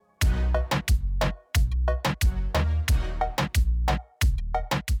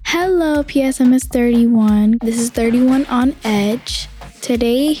Hello, PSMS 31. This is 31 on Edge.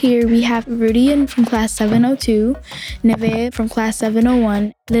 Today here we have Rudy from class 702, Neve from class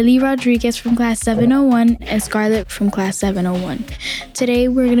 701, Lily Rodriguez from class 701, and Scarlett from class 701. Today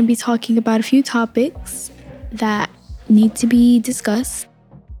we're going to be talking about a few topics that need to be discussed.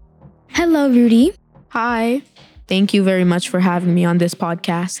 Hello, Rudy. Hi. Thank you very much for having me on this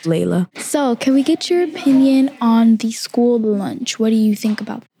podcast, Layla. So, can we get your opinion on the school lunch? What do you think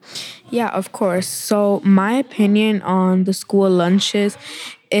about it? Yeah, of course. So my opinion on the school lunches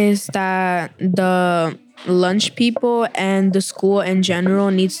is that the lunch people and the school in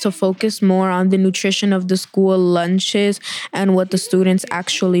general needs to focus more on the nutrition of the school lunches and what the students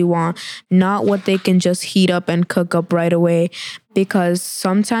actually want, not what they can just heat up and cook up right away. Because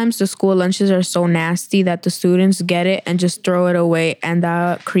sometimes the school lunches are so nasty that the students get it and just throw it away, and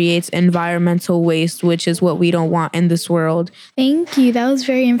that creates environmental waste, which is what we don't want in this world. Thank you. That was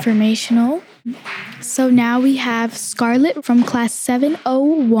very informational. So now we have Scarlett from class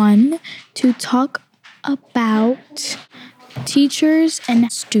 701 to talk about teachers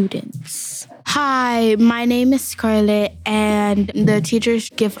and students. Hi, my name is Scarlett, and the teachers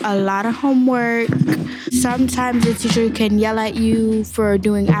give a lot of homework. Sometimes the teacher can yell at you for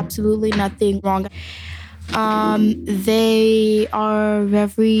doing absolutely nothing wrong. They are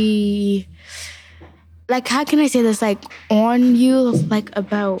very, how can I say this? On you,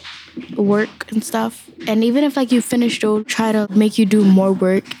 about work and stuff. And even if you finish, they'll try to make you do more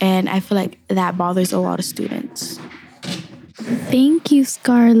work. And I feel like that bothers a lot of students. Thank you,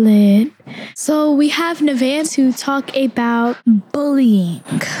 Scarlett. So we have Nevaeh to talk about bullying.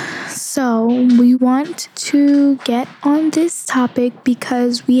 So we want to get on this topic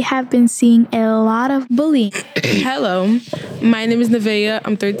because we have been seeing a lot of bullying. Hello, my name is Nevaeh.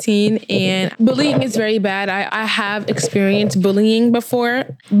 I'm 13, and bullying is very bad. I have experienced bullying before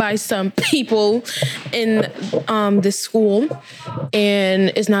by some people in this school,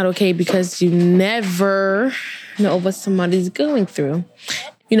 and it's not okay because you never know what somebody's going through.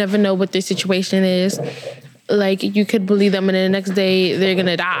 You never know what their situation is. You could bully them and then the next day they're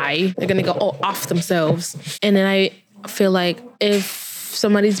gonna die. They're gonna go off themselves. And then I feel like if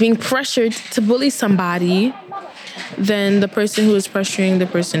somebody's being pressured to bully somebody, then the person who is pressuring the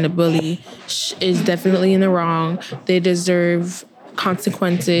person to bully is definitely in the wrong. They deserve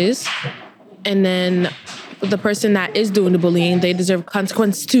consequences. And then the person that is doing the bullying, they deserve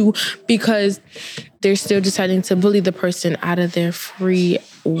consequences too, because they're still deciding to bully the person out of their free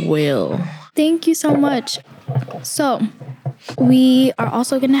will. Thank you so much. So, we are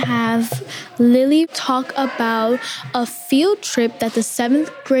also going to have Lily talk about a field trip that the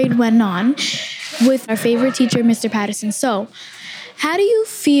 7th grade went on with our favorite teacher, Mr. Patterson. So, how do you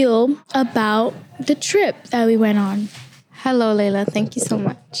feel about the trip that we went on? Hello, Layla. Thank you so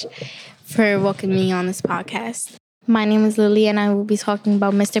much for welcoming me on this podcast. My name is Lily, and I will be talking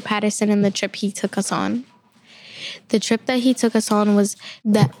about Mr. Patterson and the trip he took us on. The trip that he took us on was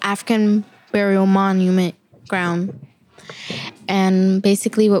the African Burial Monument ground. And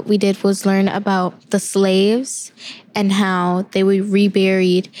basically what we did was learn about the slaves and how they were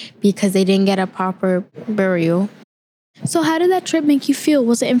reburied because they didn't get a proper burial. So how did that trip make you feel?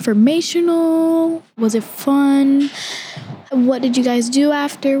 Was it informational? Was it fun? What did you guys do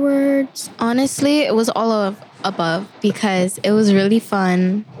afterwards? Honestly, it was all of above because it was really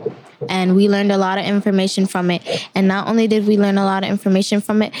fun and we learned a lot of information from it. And not only did we learn a lot of information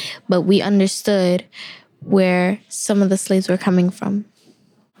from it, but we understood where some of the slaves were coming from.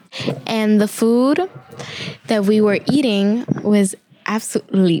 And the food that we were eating was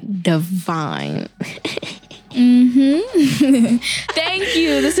absolutely divine. Thank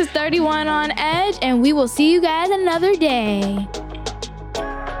you. This is 31 on Edge, and we will see you guys another day.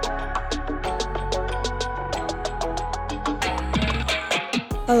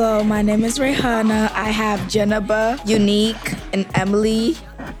 Hello, my name is Rehana. I have Jenaba, Unique, and Emily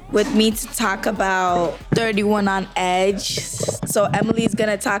with me to talk about 31 on Edge. So Emily's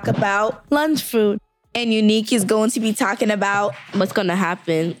gonna talk about lunch food, and Unique is going to be talking about what's gonna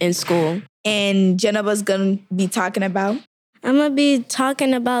happen in school. And Jenaba's gonna be talking about I'm gonna be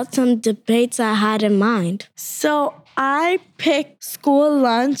talking about some debates I had in mind. So I picked school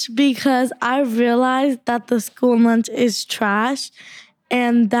lunch because I realized that the school lunch is trash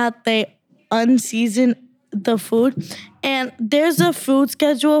and that they unseason the food. And there's a food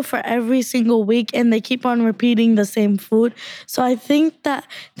schedule for every single week and they keep on repeating the same food. So I think that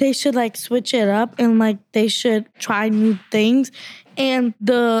they should switch it up and they should try new things. And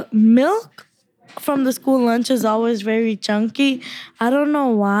the milk from the school lunch is always very chunky. I don't know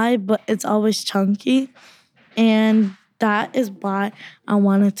why, but it's always chunky. And that is why I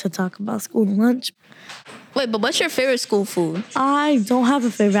wanted to talk about school lunch. Wait, but what's your favorite school food? I don't have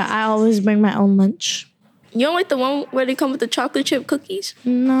a favorite. I always bring my own lunch. You don't like the one where they come with the chocolate chip cookies?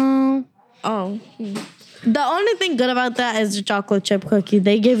 No. Oh. The only thing good about that is the chocolate chip cookie.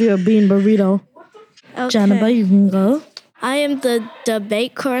 They give you a bean burrito. Okay. Jennifer, you can go. I am the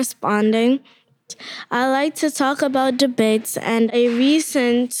debate correspondent. I like to talk about debates, and a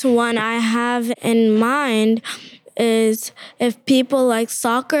recent one I have in mind is if people like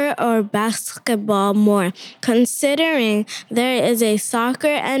soccer or basketball more, considering there is a soccer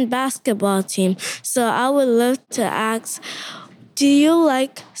and basketball team. So I would love to ask, do you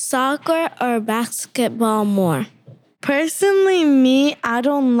like soccer or basketball more? Personally, me, I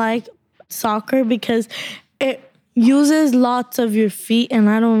don't like soccer because it uses lots of your feet, and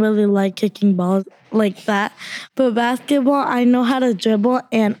I don't really like kicking balls like that. But basketball, I know how to dribble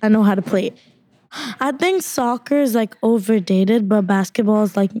and I know how to play it. I think soccer is like overdated, but basketball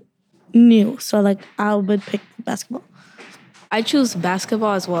is like new. So like I would pick basketball. I choose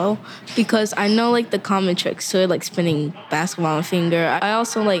basketball as well because I know like the common tricks to it, like spinning basketball on a finger. I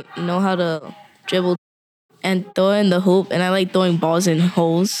also like know how to dribble and throw in the hoop, and I like throwing balls in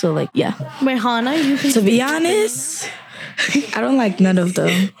holes. So like yeah. Wait, Hannah, you can. To be honest, I don't like none of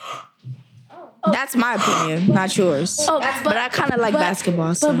them. That's my opinion, not yours. But I kind of like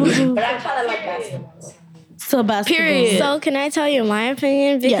basketball. So. So basketball. Period. So can I tell you my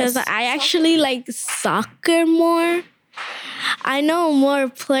opinion? Because Yes. I actually like soccer more. I know more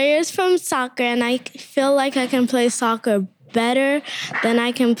players from soccer, and I feel like I can play soccer better than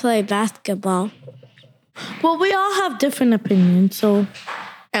I can play basketball. Well, we all have different opinions, so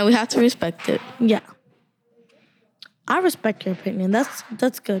And we have to respect it. yeah. I respect your opinion.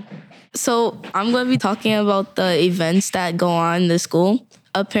 That's good. So I'm going to be talking about the events that go on in the school.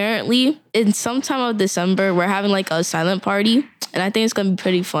 Apparently, in some time of December, we're having like a silent party, and I think it's going to be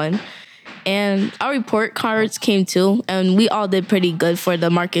pretty fun. And our report cards came too, and we all did pretty good for the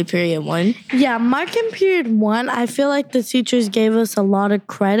market period 1. Yeah, marking period 1, I feel like the teachers gave us a lot of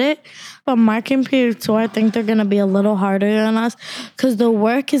credit. But marking period 2, I think they're going to be a little harder on us because the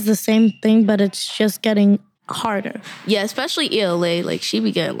work is the same thing, but it's just getting harder. Yeah, especially ELA. Like, she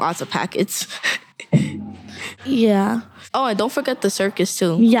be getting lots of packets. Yeah. Oh, and don't forget the circus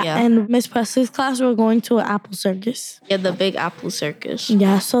too. Yeah, and Miss Presley's class, we're going to an apple circus. Yeah, the big apple circus.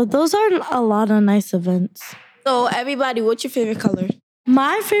 Yeah, so those are a lot of nice events. So everybody, what's your favorite color?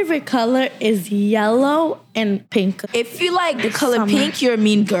 My favorite color is yellow and pink. If you like the color Summer. pink, you're a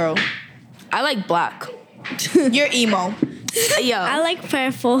mean girl. I like black. You're emo. I like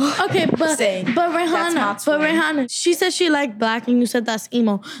purple. Okay, but Same. but That's my Rihanna, she said she liked black and you said that's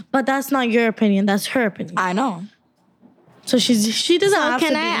emo. But that's not your opinion, that's her opinion. I know. So she doesn't So have to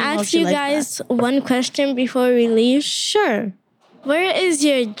can be I emo if ask she you likes guys one question before we leave? that. Sure. Where is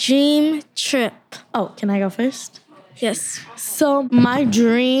your dream trip? Oh, can I go first? Yes. So my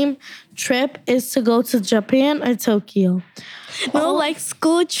dream trip is to go to Japan or Tokyo. No, like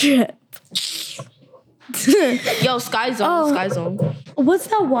school trip. Yo, Sky Zone. Oh. Sky Zone. What's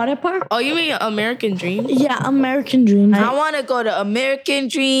that water park? Oh, you mean American Dream? Yeah, American Dream. I want to go to American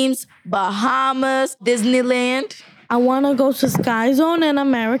Dreams, Bahamas, Disneyland. I want to go to Sky Zone and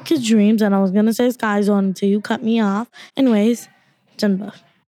American Dreams, and I was gonna say Sky Zone until you cut me off. Anyways, Jenba.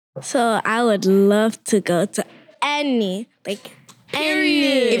 So I would love to go to any.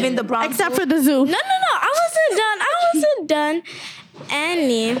 Even the Bronx. Except for the zoo. No, I wasn't done.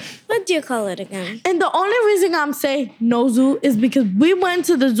 Any. What do you call it again? And the only reason I'm saying no zoo is because we went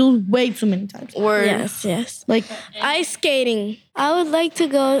to the zoo way too many times. Word. Yes. Like, Ice skating. I would like to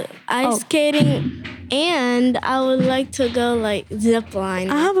go ice skating, and I would like to go like zip line.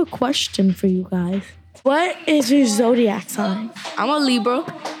 I have a question for you guys. What is your zodiac sign? I'm a Libra.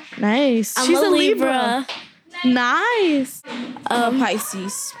 Nice. I'm She's a Libra. Nice. I'm a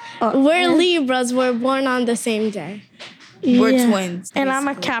Pisces. We're Libras. We're born on the same day. We're Yeah. twins. And I'm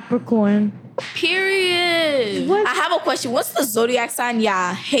a Capricorn. Period. I have a question. What's the zodiac sign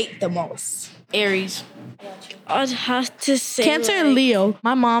y'all hate the most? Aries. I'd have to say Cancer and like, Leo.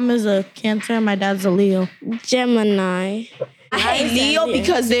 My mom is a Cancer and my dad's a Leo. Gemini. I hate Leo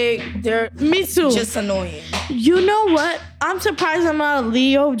because they're Me too. just annoying. You know what? I'm surprised I'm not a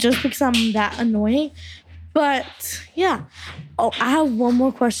Leo just because I'm that annoying. But yeah. Oh, I have one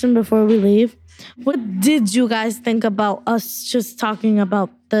more question before we leave. What did you guys think about us just talking about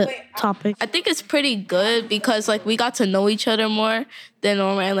the topic? I think it's pretty good because like we got to know each other more than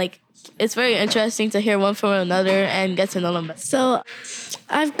normal, and like it's very interesting to hear one from another and get to know them better. So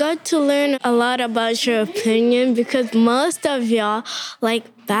I've got to learn a lot about your opinion because most of y'all like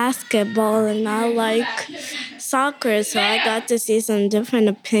basketball and I like soccer, so I got to see some different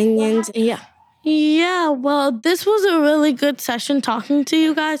opinions. Yeah. Yeah, well, this was a really good session talking to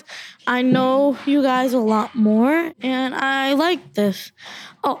you guys. I know you guys a lot more, and I like this.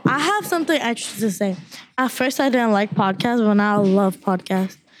 Oh, I have something extra to say. At first, I didn't like podcasts, but now I love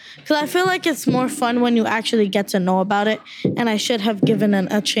podcasts. Because I feel like it's more fun when you actually get to know about it, and I should have given it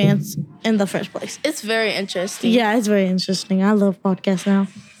a chance in the first place. It's very interesting. Yeah, it's very interesting. I love podcasts now.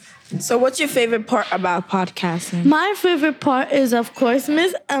 So what's your favorite part about podcasting? My favorite part is, of course,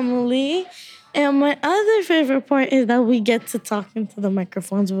 Miss Emily. And my other favorite part is that we get to talk into the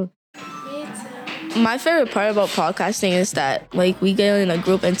microphones. My favorite part about podcasting is that like we get in a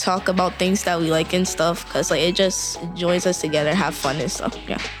group and talk about things that we like and stuff, because like it just joins us together, have fun and stuff.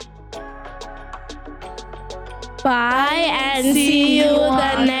 Yeah. Bye and see you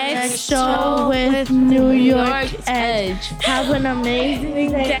the next show with New York Edge. Have an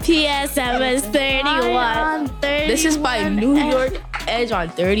amazing day. PS7's 31. This is by New York Edge on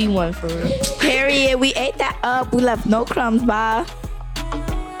 31 for real. Period. We ate that up. We left no crumbs. Bye.